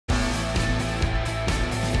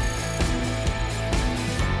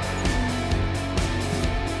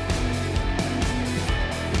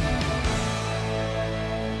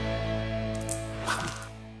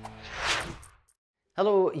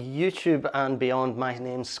Hello YouTube and beyond, my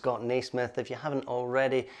name's Scott Naismith. If you haven't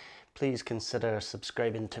already, please consider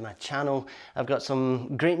subscribing to my channel. I've got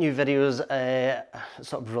some great new videos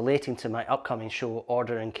sort of relating to my upcoming show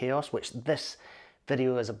Order and Chaos, which this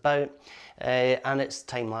video is about, and it's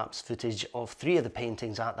time-lapse footage of 3 of the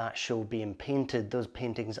paintings at that show being painted. Those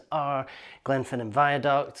paintings are Glenfinnan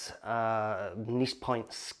Viaduct, Nice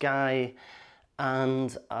Point Sky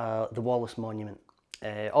and the Wallace Monument,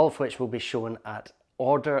 all of which will be shown at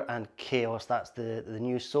Order and Chaos. That's the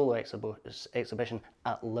new solo exhibition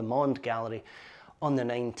at Le Monde Gallery on the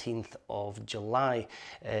 19th of July,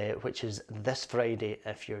 which is this Friday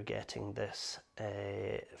if you're getting this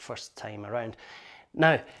first time around.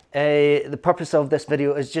 Now, the purpose of this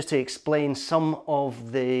video is just to explain some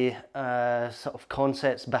of the sort of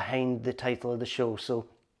concepts behind the title of the show. So,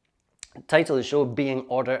 the title of the show being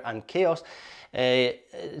Order and Chaos,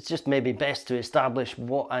 it's just maybe best to establish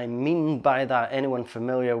what I mean by that. Anyone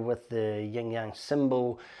familiar with the yin-yang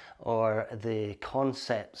symbol or the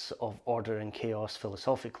concepts of order and chaos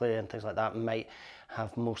philosophically and things like that might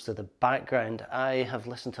have most of the background. I have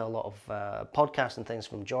listened to a lot of podcasts and things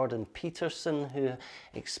from Jordan Peterson, who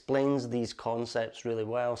explains these concepts really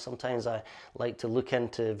well. Sometimes I like to look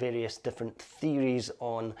into various different theories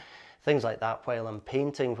on things like that while I'm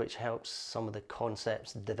painting, which helps some of the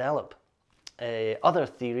concepts develop. Other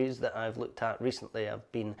theories that I've looked at recently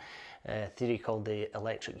have been a theory called the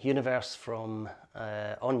electric universe from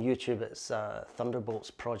on YouTube. It's Thunderbolt's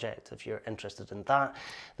project if you're interested in that.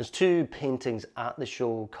 There's 2 paintings at the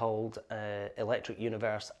show called Electric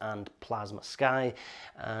Universe and Plasma Sky,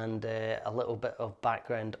 and a little bit of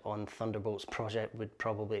background on Thunderbolt's project would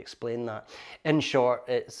probably explain that. In short,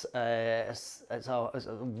 it's a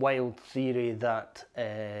wild theory that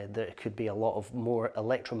there could be a lot of more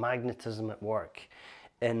electromagnetism at work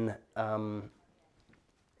in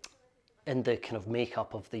the kind of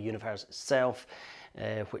makeup of the universe itself,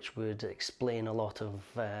 which would explain a lot of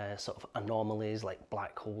sort of anomalies like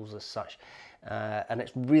black holes as such. And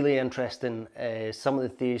it's really interesting. Some of the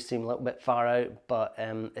theories seem a little bit far out, but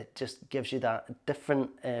it just gives you that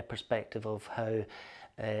different perspective of how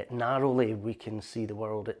narrowly we can see the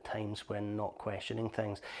world at times when not questioning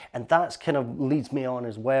things. And that's kind of leads me on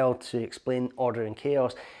as well to explain order and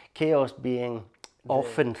chaos. Chaos being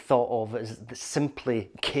often thought of as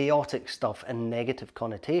simply chaotic stuff and negative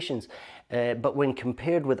connotations, but when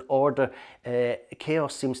compared with order,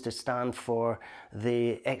 chaos seems to stand for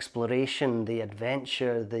the exploration, the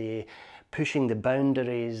adventure, the pushing the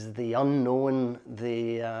boundaries, the unknown,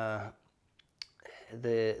 the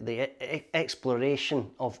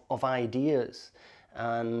exploration of ideas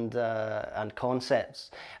and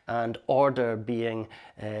concepts, and order being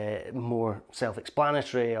more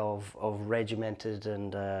self-explanatory, of regimented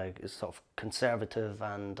and sort of conservative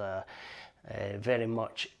and very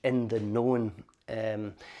much in the known.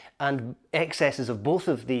 And excesses of both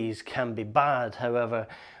of these can be bad. However,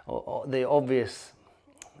 the obvious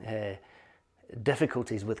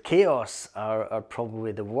difficulties with chaos are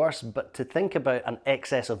probably the worst, but to think about an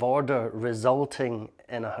excess of order resulting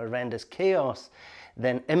in a horrendous chaos,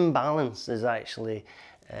 then imbalance is actually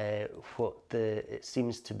it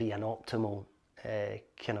seems to be an optimal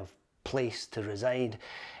kind of place to reside.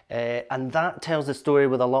 And that tells the story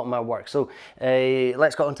with a lot of my work. So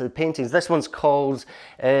let's get on to the paintings. This one's called,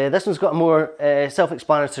 this one's got a more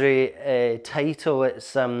self-explanatory title.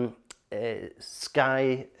 It's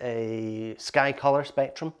Sky Color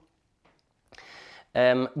Spectrum.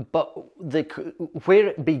 But where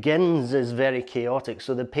it begins is very chaotic.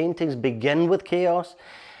 So the paintings begin with chaos,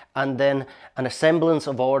 and then an semblance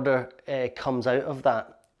of order comes out of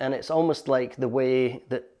that. And it's almost like the way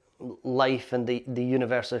that life and the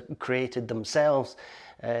universe are created themselves,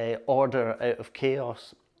 order out of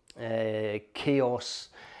chaos, chaos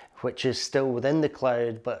which is still within the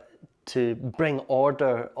cloud, but to bring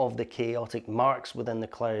order of the chaotic marks within the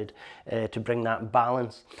cloud, to bring that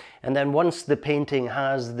balance. And then once the painting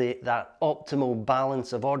has that optimal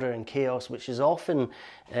balance of order and chaos, which is often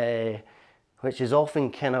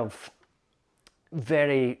kind of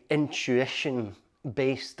very intuition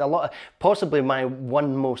based. Possibly my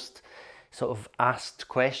one most sort of asked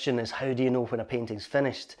question is, how do you know when a painting's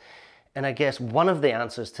finished? And I guess one of the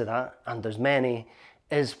answers to that, and there's many,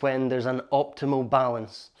 is when there's an optimal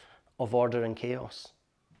balance of order and chaos.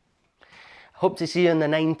 Hope to see you on the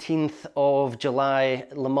 19th of July.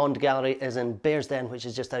 Le Monde Gallery is in Bearsden, which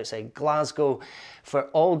is just outside Glasgow. For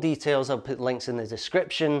all details, I'll put links in the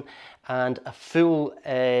description, and a full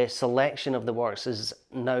selection of the works is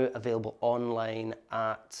now available online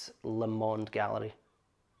at Le Monde Gallery.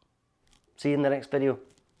 See you in the next video.